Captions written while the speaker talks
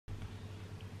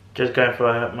Just going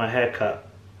for my haircut.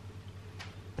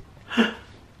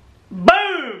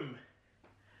 Boom!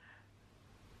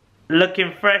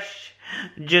 Looking fresh.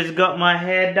 Just got my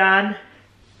hair done.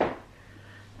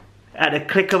 At the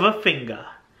click of a finger.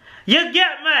 You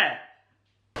get me?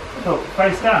 Oh,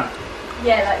 face down.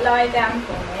 Yeah, like lie down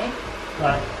for me.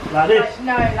 Like this? Like,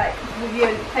 no, like with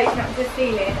your facing up to the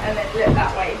ceiling and then look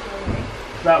that way for me.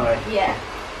 That way? Yeah.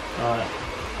 Alright.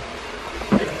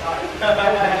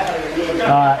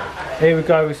 Alright, here we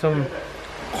go with some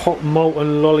hot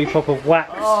molten lollipop of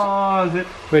wax. Oh, is it?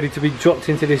 Ready to be dropped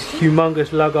into this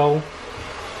humongous lug hole.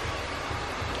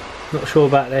 Not sure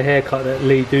about the haircut that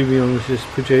Lee Dubion was just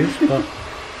produced, but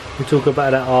we'll talk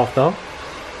about that after.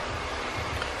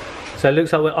 So it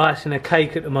looks like we're icing a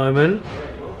cake at the moment.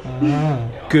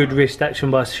 Good wrist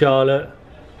action by Charlotte.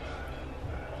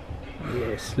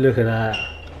 Yes, look at that.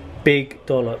 Big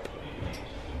dollop.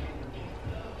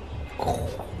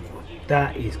 Oh,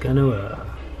 that is gonna hurt.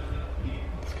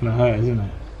 It's gonna hurt, isn't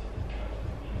it?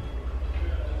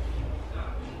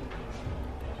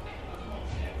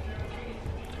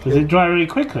 Does it dry really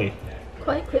quickly?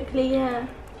 Quite quickly, yeah.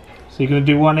 So you're gonna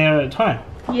do one ear at a time?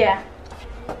 Yeah.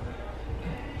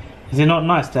 Is it not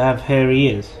nice to have hairy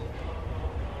ears?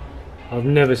 I've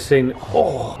never seen.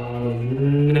 Oh, I've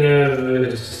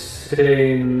never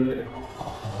seen.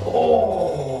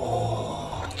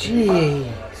 Oh, jeez.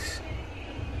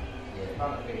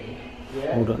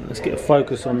 Hold on, let's get a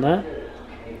focus on that.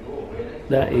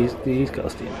 That is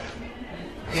disgusting.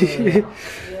 Did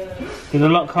a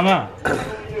lot come out?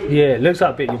 Yeah, it looks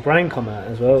like a bit of your brain come out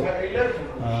as well.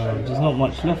 There's not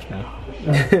much left now.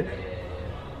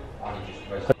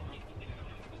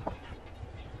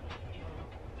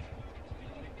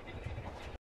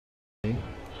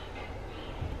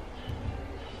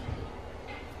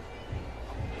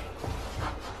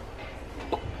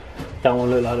 That one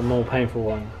looked like the more painful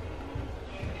one.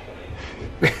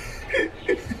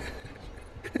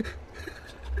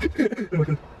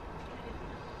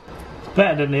 It's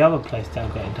better than the other place that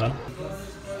I'm getting done.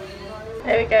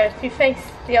 There we go. If you face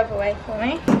the other way for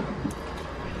me.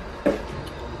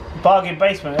 Bargain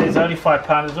basement is only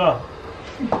 £5 as well.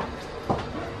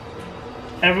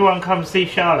 Everyone come see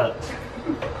Charlotte.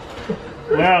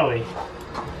 Where are we?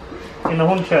 In the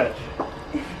Hornchurch.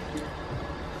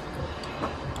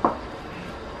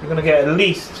 You're gonna get at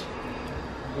least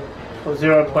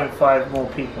 0.5 more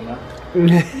people now. Do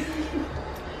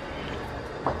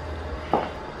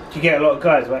you get a lot of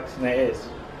guys waxing their ears?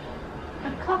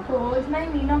 A couple, it's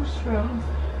mainly nostrils.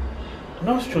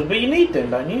 Nostrils, but you need them,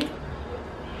 don't you?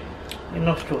 Your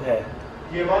nostril hair.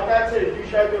 Yeah, my dad said if you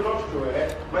shave your nostril hair,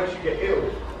 it makes you get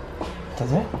ill.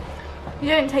 Does it?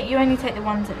 You only take the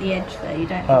ones at the edge though, you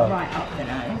don't Oh. right up the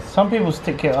nose. Some people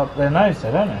stick it up their nose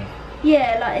though, don't they?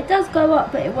 Yeah, like it does go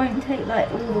up, but it won't take like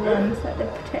all the ones, like the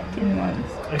protecting ones.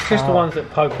 It's just the ones that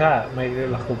poke out, make it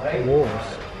look like a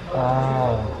walrus.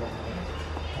 Oh.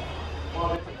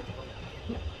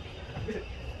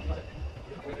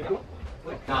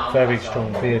 Very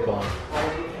strong beer guy.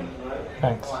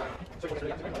 Thanks.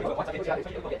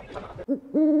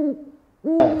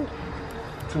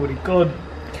 It's already gone.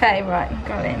 Okay, right,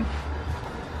 go in.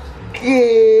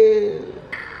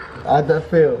 How'd that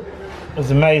feel? It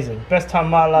was amazing. Best time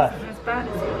of my life. As bad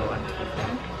as the other one.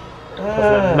 There's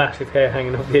that massive hair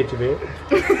hanging off the edge of it.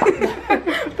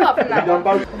 Apart from that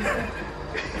one.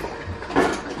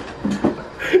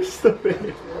 Stop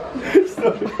it.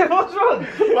 Stop it. What's wrong?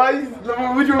 Why is,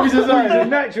 what do you want me to say? It's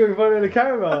natural in front of the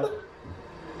camera.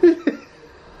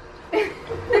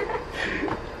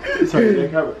 Sorry, the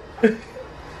camera.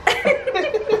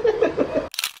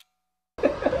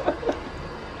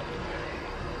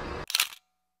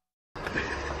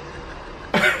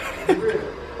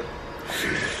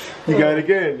 You going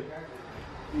again?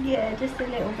 Yeah, just a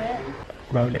little bit.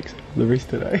 Rolex, the wrist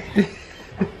today.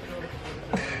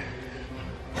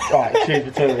 Right, cheers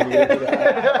for telling me.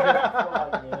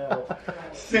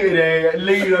 Sitting there,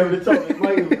 leaning over the top and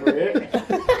waiting for it. I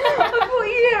thought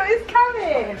you knew it was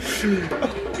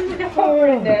coming. You're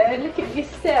hovering there and look at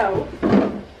yourself.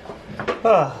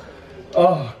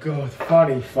 Oh god,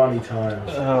 funny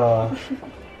times. Oh.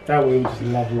 That we all just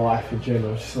love life in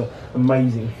general. It's just an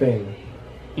amazing thing.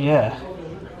 Yeah.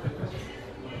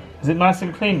 Is it nice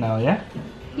and clean now, yeah?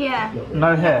 Yeah.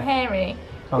 No hair? Hairy.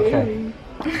 Okay.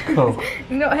 Cool.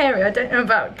 Not hairy, I don't know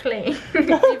about clean.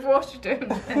 You've washed them,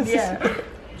 then yeah.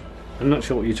 I'm not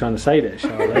sure what you're trying to say there,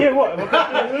 Charlotte. Yeah, what?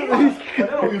 I don't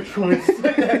know what you're trying to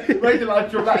say. Made it like a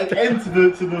dramatic end to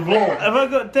the vlog. Have I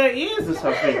got dirty ears or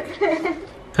something?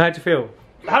 How'd you feel?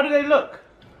 How do they look?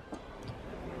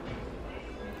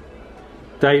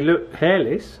 They look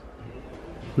hairless.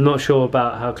 I'm not sure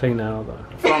about how clean they are though.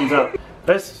 Thumbs up.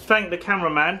 Let's thank the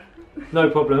cameraman. No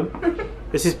problem.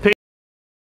 This is Pete.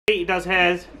 He does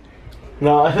hairs.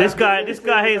 No. This guy is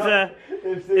a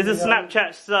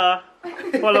Snapchat star.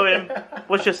 Follow him.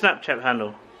 What's your Snapchat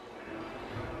handle?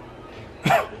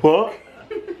 What?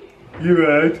 You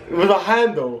heard? It was a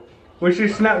handle. What's your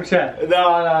Snapchat?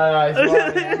 No, it's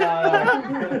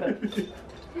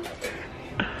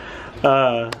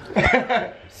fine.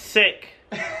 No. Sick.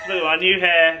 Look at my new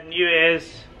hair, new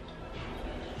ears.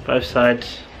 Both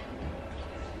sides.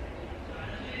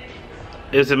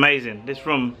 It was amazing. This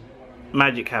room,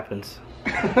 magic happens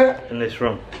in this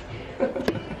room.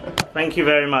 Thank you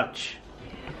very much.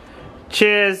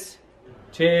 Cheers.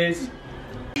 Cheers.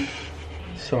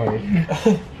 Sorry.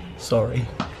 Sorry.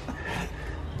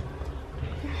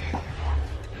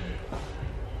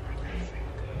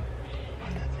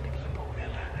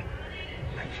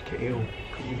 Get ill.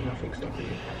 You've nothing stopping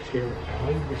you. Cheer it.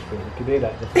 I whisper. You could hear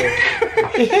that before.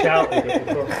 Shouted it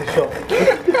across the shop.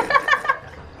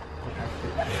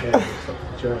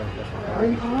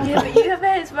 Yeah, but you have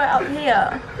hairs right up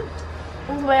here.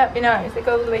 All the way up your nose, they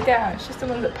go all the way down. It's just the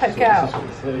ones that poke out.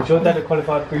 Is your dad a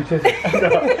qualified brutus?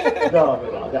 No,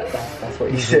 but that's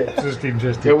what he said. Just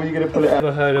interesting. Yeah, when are you going to pull it out?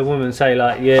 I've heard a woman say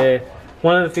like, yeah,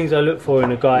 one of the things I look for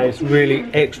in a guy is really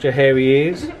extra hairy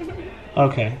ears.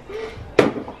 Okay.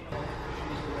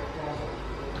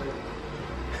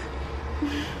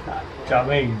 Do you know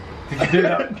what I mean? Did you do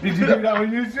that? Did you do that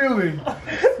when you were filming?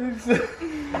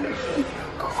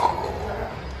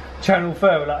 Channel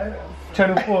 4, like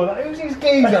Channel 4, like who's this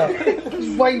geezer?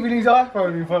 He's waving his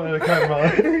iPhone in front of the camera.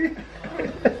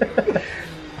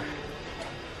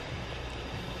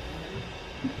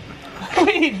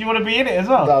 Do you want to be in it as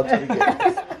well? No, I'm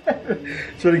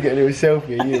trying to get a little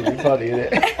selfie of you. It'd be funny,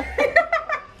 innit?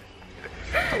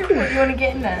 What, you want to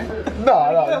get in there? No, Put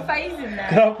no. a face in Can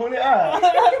there. I pull it out?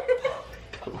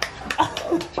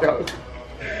 Joke.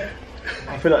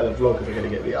 I feel like the vloggers are going to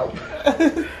get me up.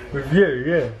 With you,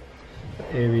 yeah.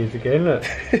 Here he is again, look.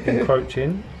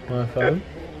 Encroaching my phone.